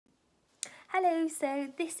Hello, so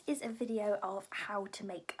this is a video of how to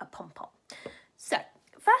make a pom-pom. So,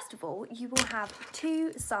 first of all, you will have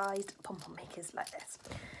two sized pom-pom makers like this.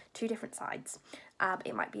 Two different sides.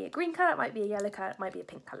 It might be a green colour, it might be a yellow colour, it might be a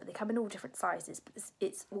pink colour. They come in all different sizes, but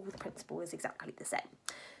it's all the principle is exactly the same.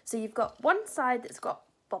 So you've got one side that's got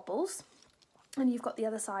bubbles, and you've got the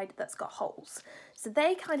other side that's got holes. So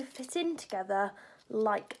they kind of fit in together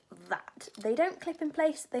like that. They don't clip in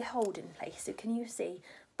place, they hold in place. So can you see?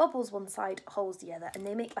 Bubbles one side, holes the other, and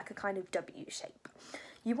they make like a kind of W shape.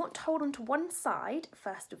 You want to hold on to one side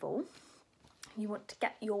first of all. You want to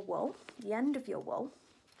get your wool, the end of your wool,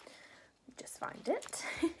 just find it,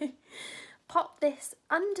 pop this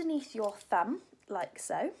underneath your thumb like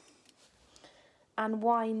so, and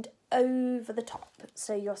wind over the top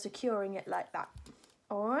so you're securing it like that.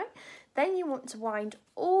 Alright, then you want to wind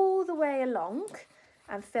all the way along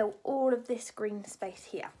and fill all of this green space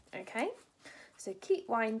here, okay? So keep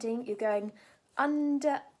winding, you're going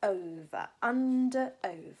under, over,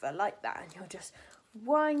 like that. And you're just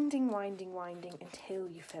winding until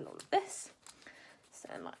you fill all of this. So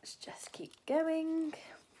let's just keep going.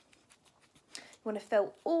 You want to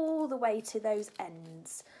fill all the way to those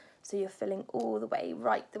ends. So you're filling all the way,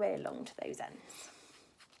 right the way along to those ends.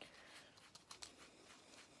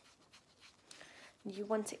 You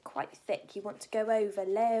want it quite thick. You want to go over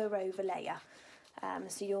layer.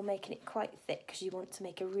 So you're making it quite thick because you want to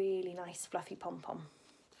make a really nice fluffy pom-pom.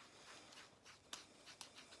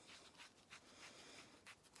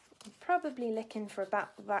 You're probably looking for about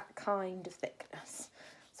that kind of thickness.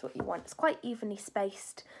 That's what you want. It's quite evenly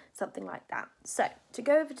spaced, something like that. So to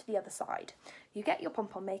go over to the other side, you get your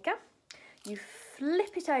pom-pom maker, you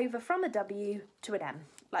flip it over from a W to an M,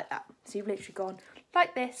 like that. So you've literally gone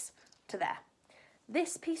like this to there.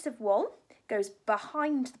 This piece of wool goes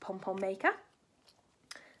behind the pom-pom maker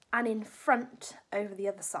and in front over the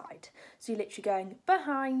other side. So you're literally going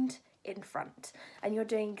behind, in front. And you're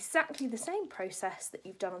doing exactly the same process that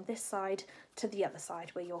you've done on this side to the other side,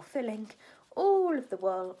 where you're filling all of the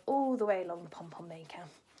wool all the way along the pom-pom maker.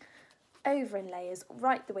 Over in layers,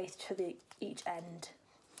 right the way to each end.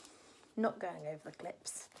 Not going over the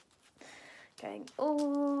clips. Going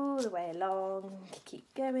all the way along, keep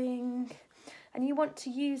going. And you want to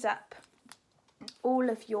use up all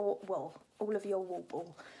of your wool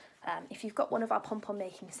ball. If you've got one of our pom-pom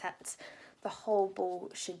making sets, the whole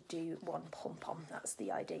ball should do one pom-pom. That's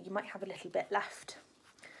the idea. You might have a little bit left,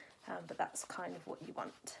 but that's kind of what you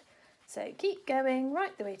want. So keep going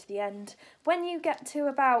right the way to the end. When you get to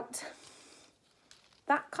about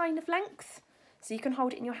that kind of length, so you can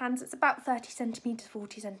hold it in your hands, it's about 30 centimetres,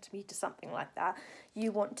 40 centimetres, something like that.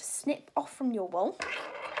 You want to snip off from your wool,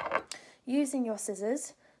 using your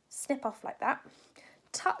scissors, snip off like that.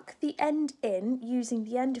 Tuck the end in using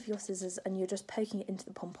the end of your scissors, and you're just poking it into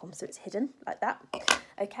the pom-pom so it's hidden like that.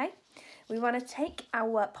 Okay, we want to take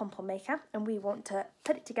our pom-pom maker and we want to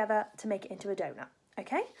put it together to make it into a donut.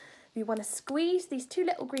 Okay, we want to squeeze these two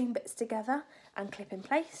little green bits together and clip in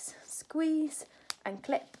place. Squeeze and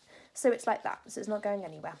clip so it's like that, so it's not going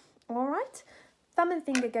anywhere. All right, thumb and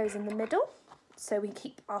finger goes in the middle so we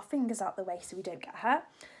keep our fingers out the way so we don't get hurt.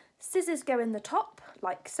 Scissors go in the top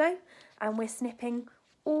like so, and we're snipping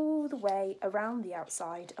all the way around the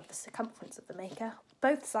outside of the circumference of the maker,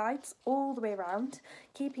 both sides, all the way around,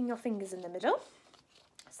 keeping your fingers in the middle,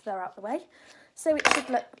 so they're out the way. So it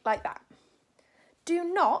should look like that. Do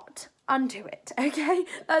not undo it, okay?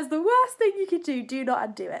 That's the worst thing you could do. Do not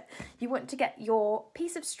undo it. You want to get your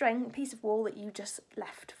piece of string, piece of wool that you just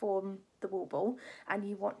left from the wool ball, and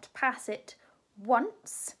you want to pass it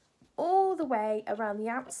once all the way around the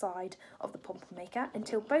outside of the pom-pom maker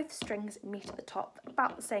until both strings meet at the top,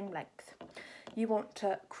 about the same length. You want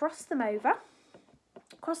to cross them over,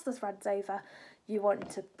 cross the threads over. You want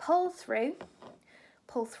to pull through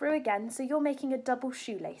again, so you're making a double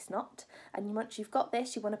shoelace knot, and once you've got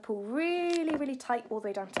this, you want to pull really tight all the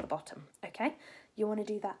way down to the bottom, okay? You want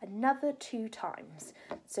to do that another 2 times.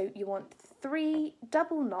 So you want 3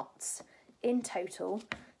 double knots in total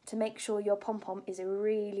to make sure your pom-pom is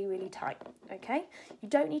really tight, okay? You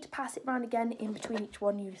don't need to pass it around again in between each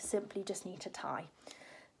one, you simply just need to tie.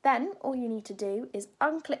 Then all you need to do is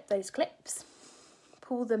unclip those clips,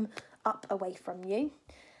 pull them up away from you,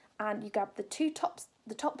 and you grab the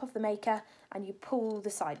top of the maker and you pull the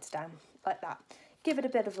sides down like that. Give it a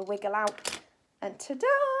bit of a wiggle out, and ta-da!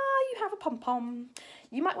 You have a pom-pom.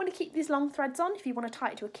 You might want to keep these long threads on if you want to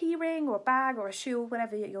tie it to a key ring or a bag or a shoe,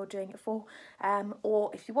 whatever you're doing it for, or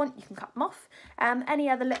if you want you can cut them off. Any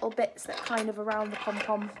other little bits that kind of around the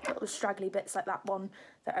pom-pom, little straggly bits like that one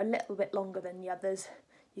that are a little bit longer than the others,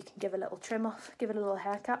 You can give a little trim off, give it a little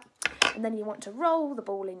haircut, and then you want to roll the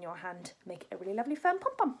ball in your hand, make it a really lovely firm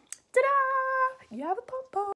pom-pom. Ta-da! You have a pom-pom.